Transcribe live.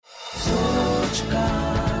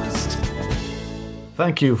Sochcast.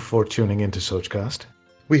 Thank you for tuning into Sochcast.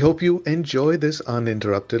 We hope you enjoy this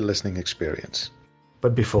uninterrupted listening experience.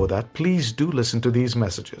 But before that, please do listen to these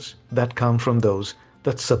messages that come from those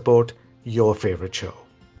that support your favorite show.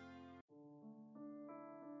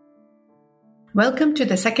 Welcome to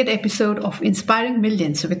the second episode of Inspiring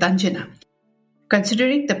Millions with Anjana.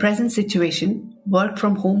 Considering the present situation, work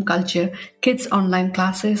from home culture, kids' online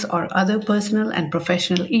classes, or other personal and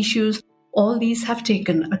professional issues, all these have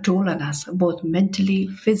taken a toll on us, both mentally,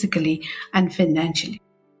 physically, and financially.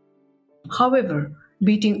 However,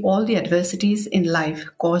 beating all the adversities in life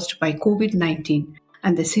caused by COVID-19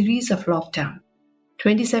 and the series of lockdown,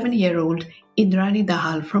 27-year-old Indrani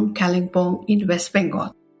Dahal from Kalimpong in West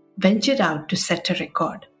Bengal ventured out to set a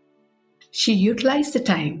record. She utilized the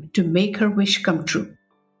time to make her wish come true.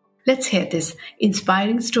 Let's hear this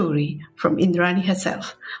inspiring story from Indrani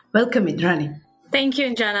herself. Welcome, Indrani. Thank you,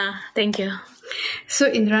 Anjana. Thank you.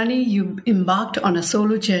 So, Indrani, you embarked on a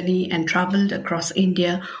solo journey and traveled across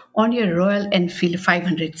India on your Royal Enfield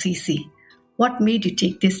 500cc. What made you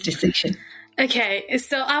take this decision? Okay,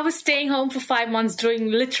 so I was staying home for 5 months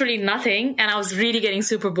doing literally nothing, and I was really getting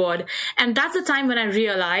super bored. And that's the time when I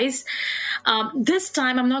realized this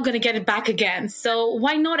time I'm not going to get it back again. So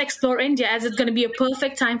why not explore India, as it's going to be a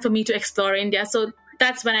perfect time for me to explore India. So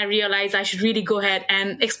that's when I realized I should really go ahead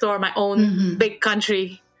and explore my own big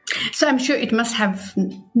country. So I'm sure it must have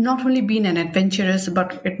not only been an adventurous,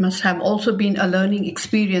 but it must have also been a learning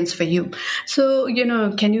experience for you. So,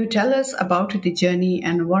 can you tell us about the journey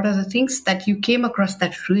and what are the things that you came across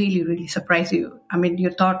that really, really surprised you? I mean, you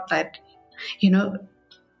thought that,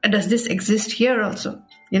 does this exist here also?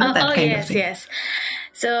 That kind of thing. Yes.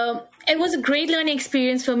 So it was a great learning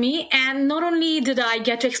experience for me. And not only did I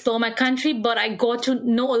get to explore my country, but I got to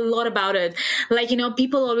know a lot about it. Like,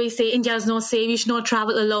 people always say India is not safe, you should not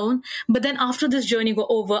travel alone. But then after this journey got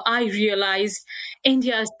over, I realized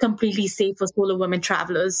India is completely safe for solo women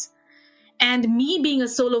travelers. And me being a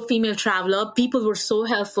solo female traveler, people were so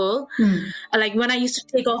helpful. Like when I used to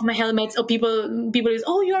take off my helmets, or people used,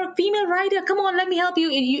 oh, you're a female rider. Come on, let me help you.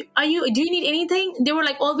 Do you need anything? They were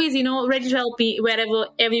like always, ready to help me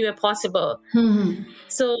everywhere possible.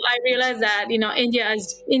 So I realized that,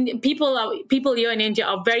 people here in India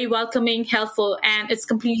are very welcoming, helpful, and it's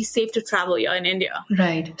completely safe to travel here in India.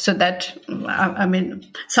 Right. So that,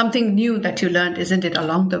 something new that you learned, isn't it,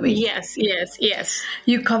 along the way? Yes.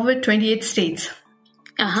 You covered 28 states,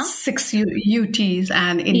 6 UTs,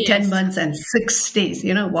 and in 10 months and 6 days.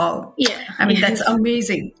 Wow. Yeah. That's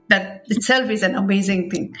amazing. That itself is an amazing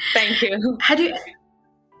thing. Thank you.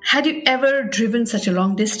 Had you ever driven such a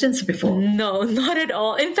long distance before? No, not at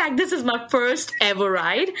all. In fact, this is my first ever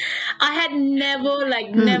ride. I had never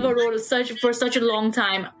rode for such a long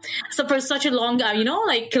time. So for such a long,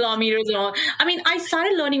 kilometers and all. I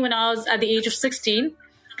started learning when I was at the age of 16.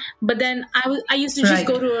 But then I used to just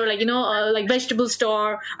go to a vegetable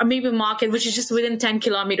store or maybe a market, which is just within 10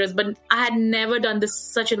 kilometers. But I had never done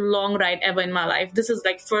such a long ride ever in my life. This is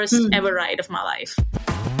first ever ride of my life.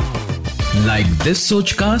 Like this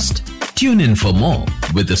Sochcast? Tune in for more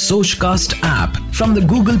with the Sochcast app from the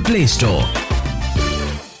Google Play Store.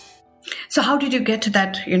 So how did you get to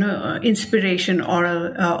that, inspiration or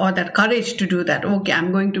that courage to do that? Okay,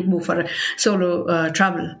 I'm going to move for a solo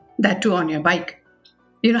travel, that too on your bike.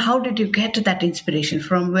 How did you get to that inspiration?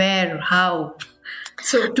 From where? How?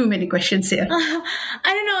 So too many questions here. I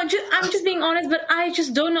don't know. I'm just being honest, but I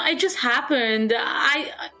just don't know. It just happened. To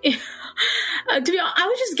be honest, I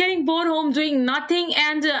was just getting bored home doing nothing,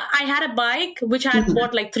 and I had a bike which I had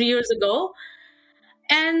bought 3 years ago,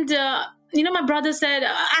 and my brother said,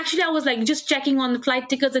 actually I was just checking on the flight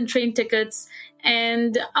tickets and train tickets,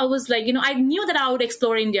 and I was I knew that I would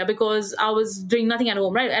explore India because I was doing nothing at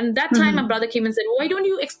home, right? And that time my brother came and said, why don't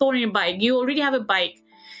you explore on your bike? You already have a bike.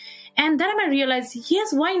 And then I realized,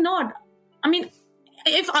 yes, why not?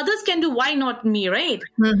 If others can do, why not me, right?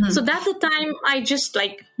 So that's the time I just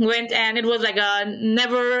went, and it was a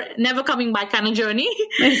never coming back kind of journey.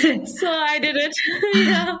 So I did it.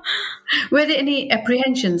 Yeah. Were there any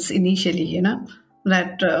apprehensions initially,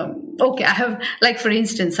 that, okay, I have, for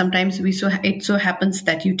instance, sometimes it so happens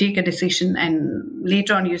that you take a decision and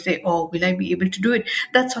later on you say, oh, will I be able to do it?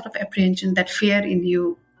 That sort of apprehension, that fear in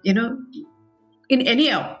you, in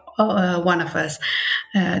any one of us,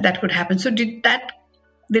 that could happen. So did that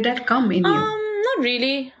come in you? Not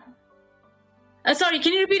really. Sorry,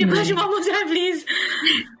 can you repeat the question one more time, please?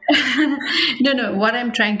 No. What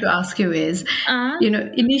I'm trying to ask you is,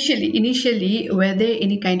 initially, were there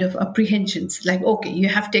any kind of apprehensions? Like, okay, you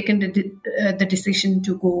have taken the decision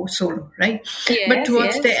to go solo, right? But Yes,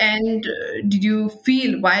 towards the yes. end, did you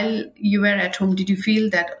feel while you were at home? Did you feel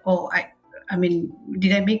that, I mean,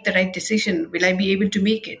 did I make the right decision? Will I be able to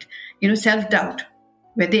make it? Self-doubt.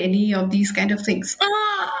 Were there any of these kind of things?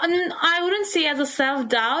 I wouldn't say as a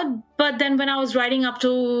self-doubt, but then when I was riding up to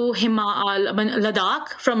Ladakh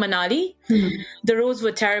from Manali, the roads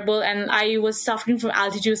were terrible and I was suffering from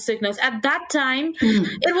altitude sickness. At that time,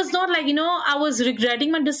 it was not like, I was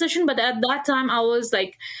regretting my decision, but at that time I was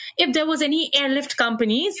like, if there was any airlift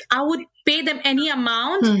companies, I would pay them any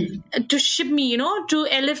amount to ship me, to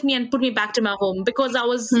airlift me and put me back to my home, because I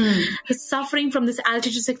was suffering from this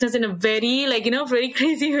altitude sickness in a very, very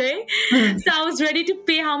crazy way. So I was ready to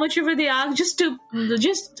pay how much ever they are just for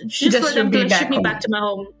them to ship me back to my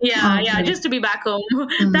home. Yeah, just to be back home.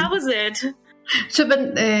 That was it. So,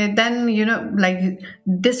 but then,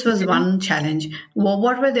 this was one challenge.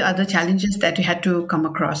 What were the other challenges that you had to come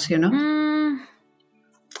across,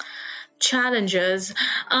 Challenges.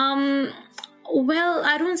 Well,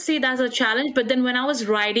 I don't say that's a challenge, but then when I was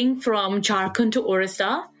riding from Jharkhand to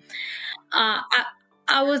Orissa,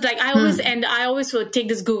 I was like, I always would take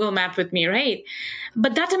this Google map with me, right?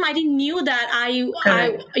 But that time I didn't knew that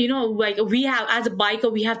we have, as a biker,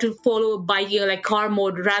 we have to follow a bike, like car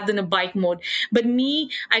mode rather than a bike mode. But me,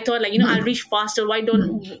 I thought like, I'll reach faster. Why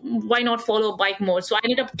not follow a bike mode? So I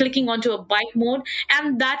ended up clicking onto a bike mode,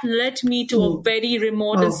 and that led me to a very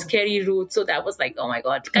remote and scary route. So that was like, oh my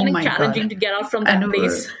God, kind of challenging to get out from that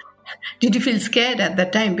place. Did you feel scared at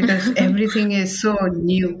that time? Because everything is so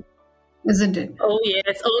new, isn't it? Oh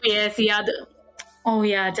yes, yeah.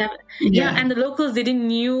 Yeah, and the locals, they didn't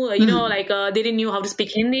knew, they didn't knew how to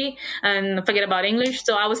speak Hindi, and forget about English.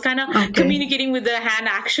 So I was kind of communicating with the hand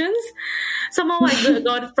actions. Somehow I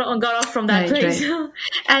got off from that place. Right.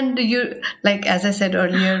 And you, like as I said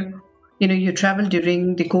earlier, you traveled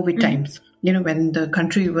during the COVID times. When the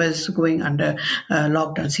country was going under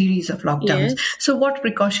series of lockdowns. Yes. So what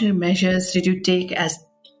precautionary measures did you take at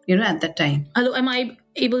that time? Hello, am I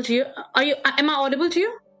able to hear? Am I audible to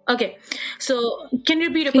you? Okay. So can you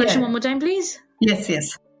repeat the question one more time, please?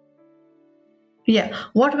 Yes. Yeah.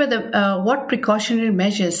 What precautionary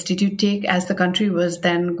measures did you take as the country was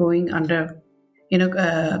then going under,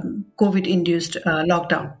 COVID-induced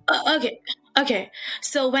lockdown? Okay.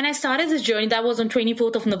 So when I started this journey, that was on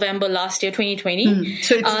 24th of November last year, 2020.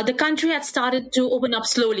 So the country had started to open up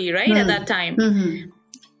slowly, right? At that time.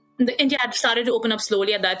 India had started to open up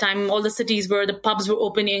slowly at that time. All the pubs were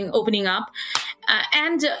opening up.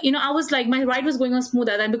 I was like, my ride was going on smooth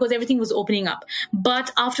at that time because everything was opening up.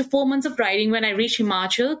 But after 4 months of riding, when I reached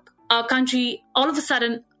Himachal, our country all of a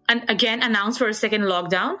sudden and again announced for a second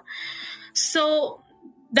lockdown. So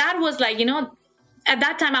that was like, at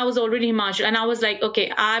that time I was already in Himachal, and I was like,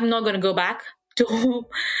 okay, I'm not going to go back to home.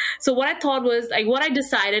 So what I thought was, like, what I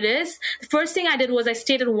decided is, the first thing I did was I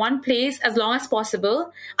stayed in one place as long as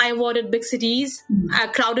possible. I avoided big cities, a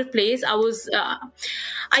crowded place.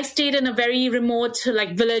 I stayed in a very remote,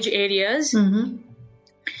 like, village areas.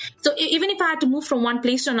 So even if I had to move from one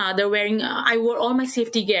place to another, I wore all my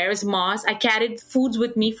safety gears, masks. I carried food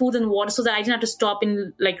and water, so that I didn't have to stop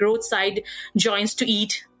in like roadside joints to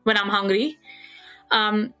eat when I'm hungry.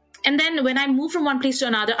 And then when I moved from one place to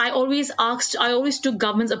another, I always took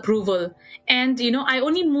government's approval. And, I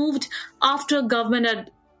only moved after government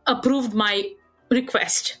had approved my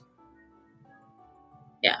request.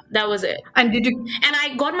 Yeah, that was it. And did you? And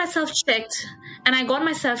I got myself checked.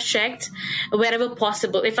 Wherever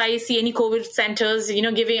possible. If I see any COVID centers,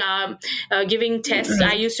 giving tests,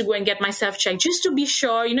 I used to go and get myself checked just to be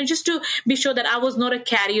sure, that I was not a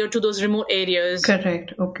carrier to those remote areas.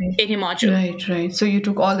 Correct. Okay. In Himachal. Right. So you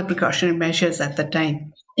took all the precautionary measures at the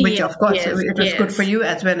time, which of course it was good for you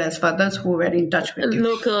as well as for others who were in touch with you.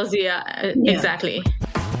 Locals, exactly.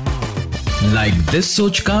 Like this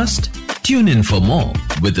Sochcast? Tune in for more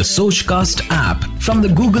with the Sochcast app from the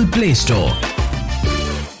Google Play Store.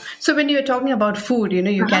 So when you were talking about food,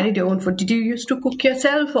 you carried your own food. Did you used to cook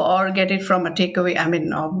yourself or get it from a takeaway? I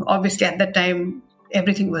mean, obviously at that time,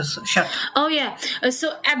 everything was shut. Oh, yeah.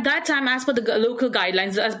 So at that time, as per the local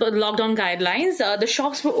guidelines, as per the lockdown guidelines, the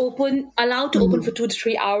shops were allowed to open for 2 to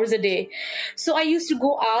 3 hours a day. So I used to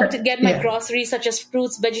go out to get my groceries such as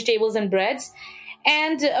fruits, vegetables, and breads.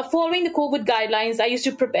 And following the COVID guidelines, I used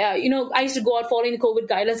to prepare, I used to go out following the COVID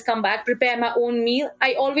guidelines, come back, prepare my own meal.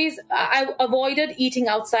 I avoided eating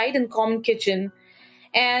outside in common kitchen.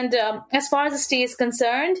 And as far as the stay is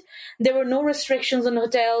concerned, there were no restrictions on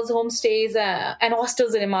hotels, homestays, and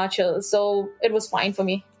hostels in Himachal. So it was fine for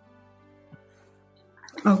me.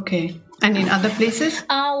 Okay. And in other places?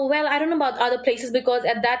 Well, I don't know about other places because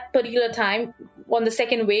at that particular time, on the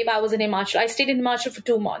second wave, I was in Himachal. I stayed in Himachal for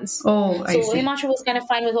 2 months. Oh, I so see. Himachal was kind of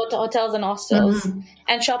fine with hotels and hostels,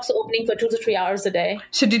 and shops opening for 2 to 3 hours a day.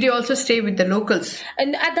 So did you also stay with the locals?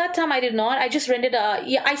 And at that time, I did not. I just rented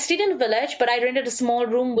I stayed in a village, but I rented a small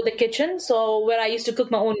room with a kitchen, so where I used to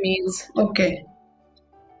cook my own meals. Okay.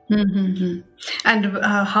 Mm-hmm. And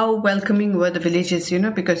how welcoming were the villages,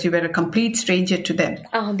 because you were a complete stranger to them?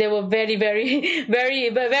 Oh, they were very, very, very,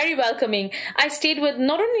 very welcoming. I stayed with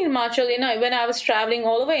not only in Himachal, when I was traveling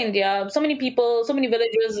all over India, so many people, so many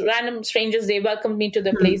villagers, random strangers, they welcomed me to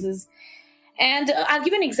their places. And I'll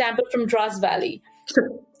give you an example from Dras Valley.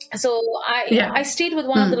 So I stayed with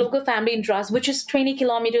one of the local family in Dras, which is 20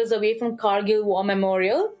 kilometers away from Kargil War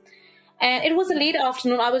Memorial. And it was a late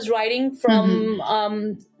afternoon. I was riding from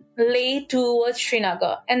Leh towards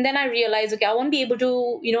Srinagar. And then I realized, okay, I won't be able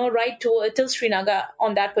to, ride till Srinagar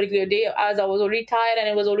on that particular day, as I was already tired and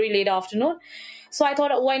it was already late afternoon. So I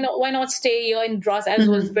thought, why not stay here in Dras, as it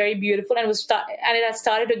was very beautiful and it had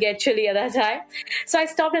started to get chilly at that time. So I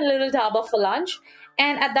stopped in a little dhaba for lunch.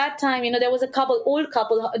 And at that time, there was a old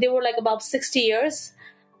couple, they were like about 60 years.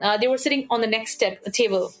 They were sitting on the next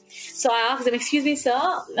table. So I asked them, excuse me, sir,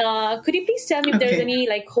 could you please tell me if there's any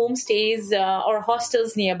like homestays or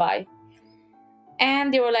hostels nearby?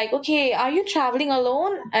 And they were like, okay, are you traveling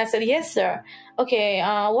alone? I said, yes, sir. Okay,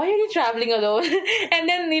 why are you traveling alone? And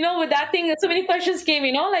then, with that thing, so many questions came,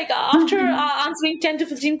 like after answering 10 to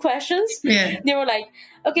 15 questions, they were like,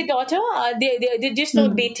 okay, daughter, they just know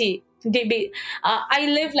Beti. I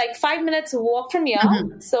live like 5 minutes walk from here,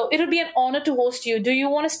 so it'll be an honor to host you. Do you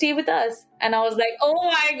want to stay with us? And I was like, oh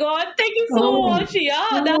my God, thank you so much.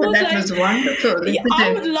 Yeah, that was wonderful.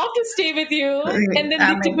 I would love to stay with you. And then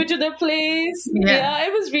they took me to the place. Yeah,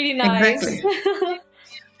 it was really nice. Exactly.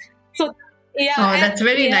 So yeah, that's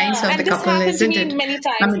very nice of the couple, isn't it? Many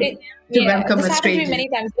times. To welcome a stranger. This happened to me many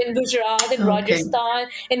times in Gujarat, in Rajasthan,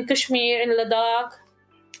 in Kashmir, in Ladakh,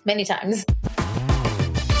 many times.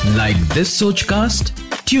 Like this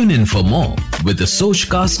Sochcast? Tune in for more with the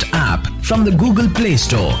Sochcast app from the Google Play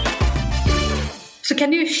Store. So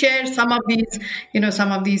can you share some of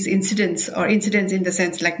these incidents in the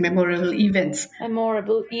sense like memorable events?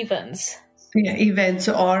 Memorable events. Yeah, events,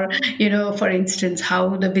 or for instance,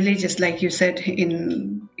 how the villages, like you said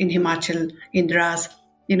in Himachal, in Dras,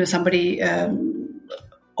 somebody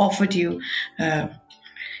offered you,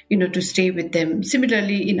 to stay with them.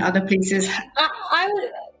 Similarly, in other places,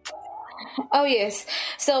 Oh yes.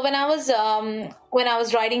 So when I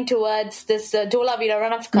was riding towards this Dholavira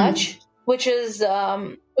run of Kutch, which is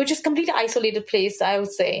completely isolated place, I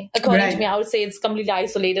would say. According to me, I would say it's completely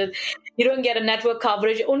isolated. You don't get a network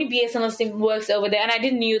coverage. Only BSNL SIM works over there, and I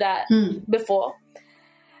didn't knew that before.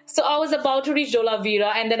 So I was about to reach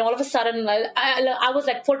Dholavira, and then all of a sudden, I was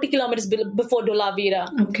like 40 kilometers before Dholavira.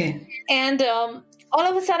 Okay. And all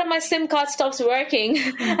of a sudden, my SIM card stops working,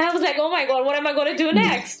 and I was like, "Oh my God, what am I going to do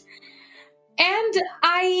next?" And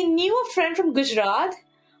I knew a friend from Gujarat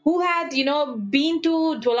who had, been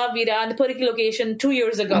to Dholavira and the particular location 2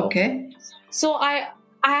 years ago. Okay. So I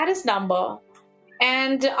had his number.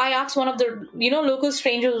 And I asked one of the, local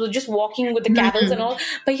strangers who were just walking with the camels and all,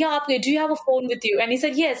 Bhaiya, do you have a phone with you? And he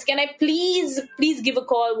said, yes. Can I please give a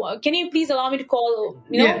call? Can you please allow me to call,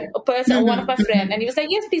 a person, one of my friends? And he was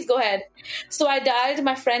like, yes, please go ahead. So I dialed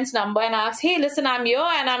my friend's number and asked, hey, listen, I'm here.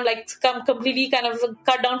 And I'm like completely kind of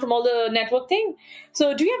cut down from all the network thing.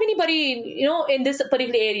 So do you have anybody, in this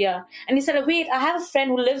particular area? And he said, wait, I have a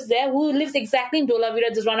friend who lives there, who lives exactly in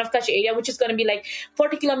Dholavira, this Run of Kutch area, which is going to be like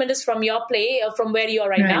 40 kilometers from your place, from where you are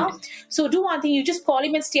right now. So do one thing, you just call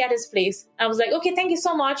him and stay at his place. I was like, okay, thank you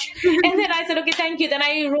so much. And then I said, okay, thank you. Then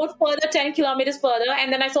I rode further, 10 kilometers further.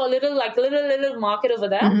 And then I saw a little market over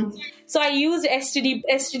there. So I used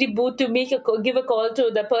STD booth to give a call to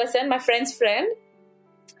the person, my friend's friend.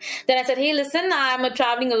 Then I said, hey, listen, I'm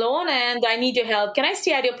traveling alone and I need your help. Can I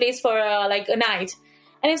stay at your place for a night?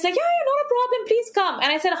 And he was like, yeah, not a problem. Please come.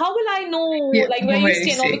 And I said, how will I know where you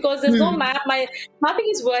stay? Because there's no map. My mapping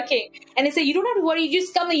is working. And he said, you don't have to worry. You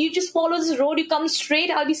just come. You just follow this road. You come straight.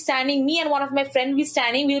 I'll be standing. Me and one of my friends will be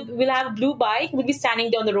standing. We'll have a blue bike. We'll be standing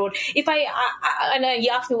down the road. And he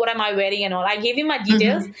asked me, what am I wearing and all. I gave him my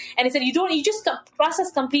details. And he said, you just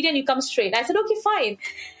process complete and you come straight. I said, okay, fine.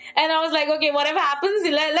 And I was like, okay, whatever happens,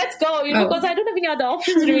 let's go, because I don't have any other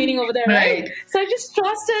options remaining over there, right? So I just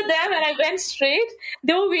trusted them and I went straight.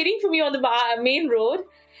 They were waiting for me on the main road.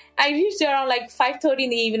 I reached around like 5:30 in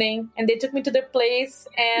the evening, and they took me to their place.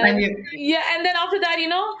 And and then after that,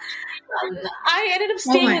 I ended up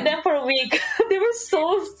staying with them for a week. They were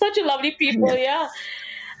such a lovely people. Yeah.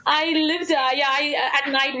 I lived, at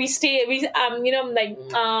night we stay, we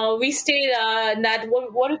stayed in that,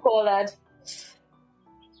 what do you call that?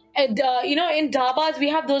 And, in dhabas, we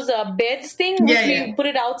have those beds thing, which we put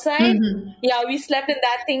it outside. Yeah, we slept in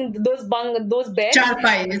that thing, those beds.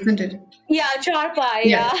 Charpai, isn't it? Yeah, charpai,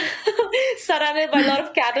 yeah. Surrounded by a lot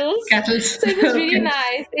of cattle. So it was really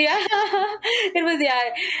nice. Yeah. It was,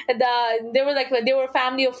 they were a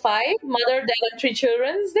family of 5, mother, dad, and 3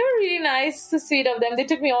 children. They were really nice, so sweet of them. They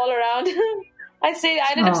took me all around. I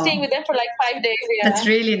ended up staying with them for like 5 days. Yeah. That's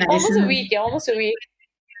really nice. Almost a week.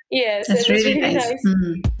 Yes, that's really nice.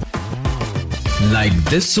 Like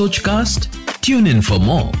this Sochcast? Tune in for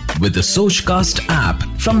more with the Sochcast app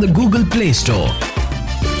from the Google Play Store.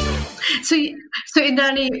 So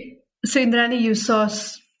Indrani, you saw,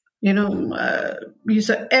 you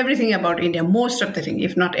saw everything about India, most of the thing,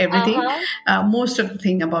 if not everything, most of the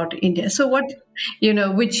thing about India. So what,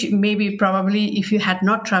 which maybe probably if you had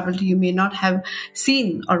not traveled, you may not have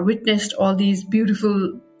seen or witnessed all these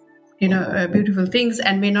beautiful beautiful things,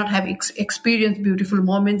 and may not have experienced beautiful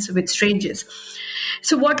moments with strangers.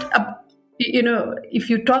 So what, if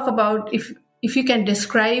you talk about, if you can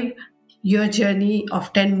describe your journey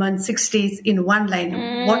of 10 months, 6 days in one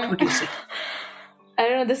line, what would you say? I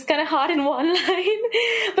don't know, this is kind of hard in one line,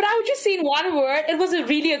 but I would just say in one word, it was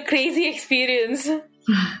really a crazy experience.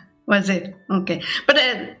 Was it? Okay. But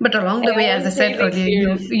along the way, as I said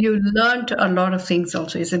earlier, you learned a lot of things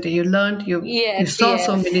also, isn't it? You learned, you saw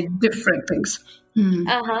so many different things.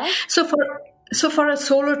 So for a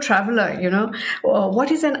solo traveler,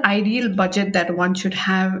 what is an ideal budget that one should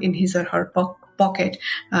have in his or her pocket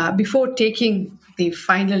before taking the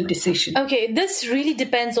final decision? Okay, this really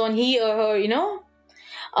depends on he or her,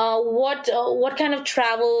 what kind of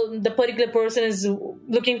travel the particular person is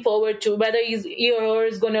looking forward to, whether he or her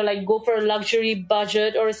is going to like go for a luxury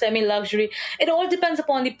budget or a semi-luxury. It all depends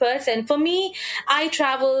upon the person. For me, I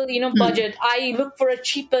travel, budget. I look for a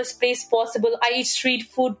cheapest place possible. I eat street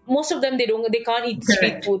food. Most of them, they can't eat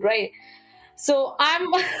street food, right? So I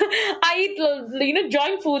eat,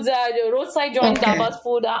 joint foods, roadside joint dhabas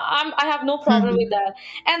food. I have no problem with that.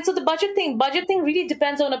 And so the budget thing really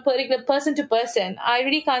depends on a particular person to person. I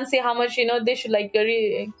really can't say how much, they should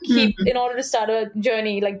keep in order to start a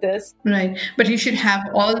journey like this. Right. But you should have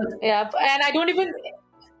all. Yeah. And I don't even.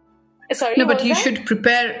 Sorry. No, but you should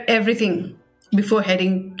prepare everything before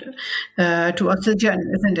heading towards the journey,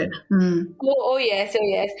 isn't it? Oh, yes.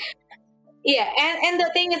 Yeah, and the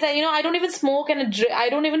thing is that I don't even smoke and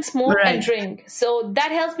drink, so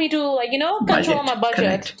that helps me to control my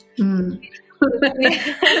budget.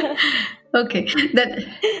 Okay,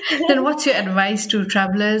 then what's your advice to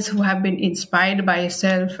travelers who have been inspired by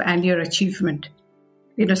yourself and your achievement?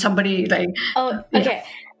 Somebody like. Oh, okay.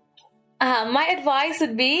 My advice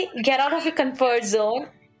would be get out of your comfort zone.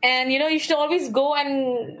 And, you should always go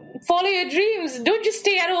and follow your dreams. Don't just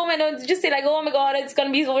stay at home and don't just say like, oh my God, it's going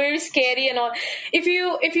to be very scary and all. If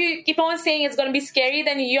you keep on saying it's going to be scary,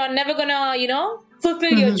 then you're never going to,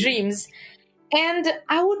 fulfill your dreams. And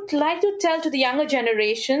I would like to tell to the younger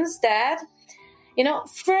generations that,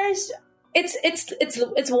 first,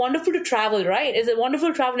 it's wonderful to travel, right? It's a wonderful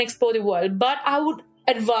to travel and explore the world. But I would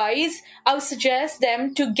suggest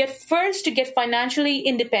them to get financially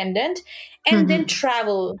independent and then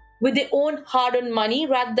travel with their own hard-earned money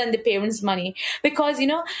rather than the parents' money. Because,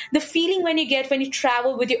 the feeling when you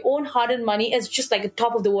travel with your own hard-earned money is just like a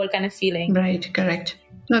top of the world kind of feeling. Right, correct.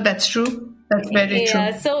 No, that's true. That's very true.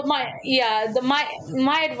 Yeah, so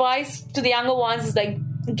my advice to the younger ones is like,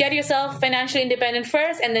 get yourself financially independent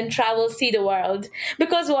first and then travel, see the world.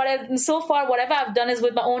 Because whatever I've done is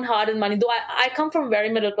with my own hard-earned money. Though I come from a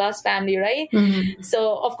very middle-class family, right?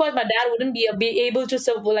 So, of course, my dad wouldn't be able to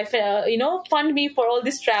fund me for all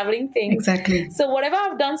this traveling thing. Exactly. So whatever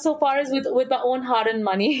I've done so far is with my own hard-earned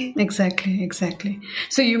money. Exactly.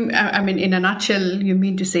 So in a nutshell, you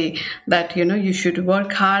mean to say that, you should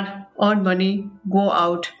work hard, earn money, go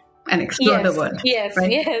out and explore the world. Yes,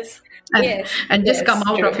 right? yes. And just come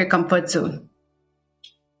out of your comfort zone.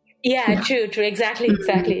 Yeah, true. Exactly.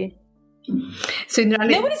 So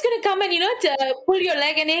Indrani, nobody's going to come and, to pull your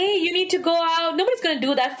leg and, hey, you need to go out. Nobody's going to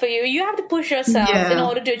do that for you. You have to push yourself in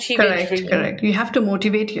order to achieve your dream. Correct. You have to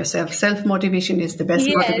motivate yourself. Self-motivation is the best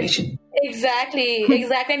motivation. Exactly.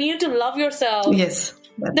 And you need to love yourself. Yes.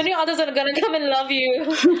 Then others are going to come and love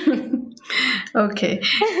you. Okay.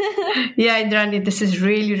 Yeah, Indrani, this is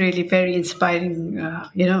really, really very inspiring,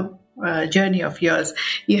 journey of yours.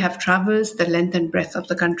 You have traversed the length and breadth of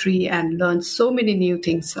the country and learned so many new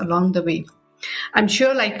things along the way. I'm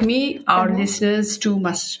sure, like me, our listeners too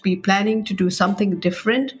must be planning to do something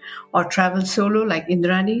different or travel solo like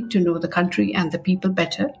Indrani to know the country and the people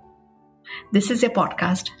better. This is your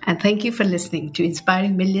podcast, and thank you for listening to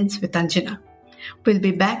Inspiring Millions with Anjana. We'll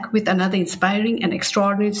be back with another inspiring and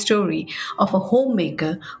extraordinary story of a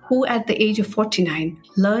homemaker who, at the age of 49,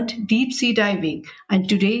 learned deep sea diving, and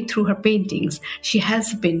today, through her paintings, she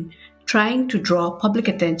has been trying to draw public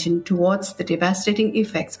attention towards the devastating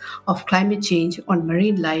effects of climate change on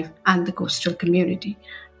marine life and the coastal community.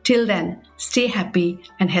 Till then, stay happy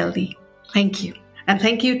and healthy. Thank you. And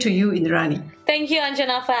thank you to you, Indrani. Thank you,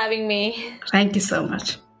 Anjana, for having me. Thank you so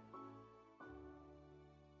much.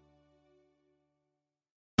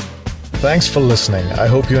 Thanks for listening. I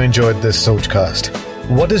hope you enjoyed this Sochcast.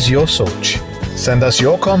 What is your Soch? Send us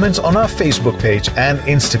your comments on our Facebook page and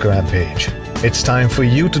Instagram page. It's time for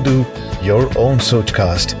you to do your own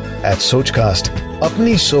Sochcast at Sochcast.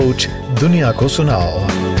 Apni Soch Duniya ko sunao.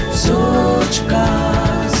 Sochcast.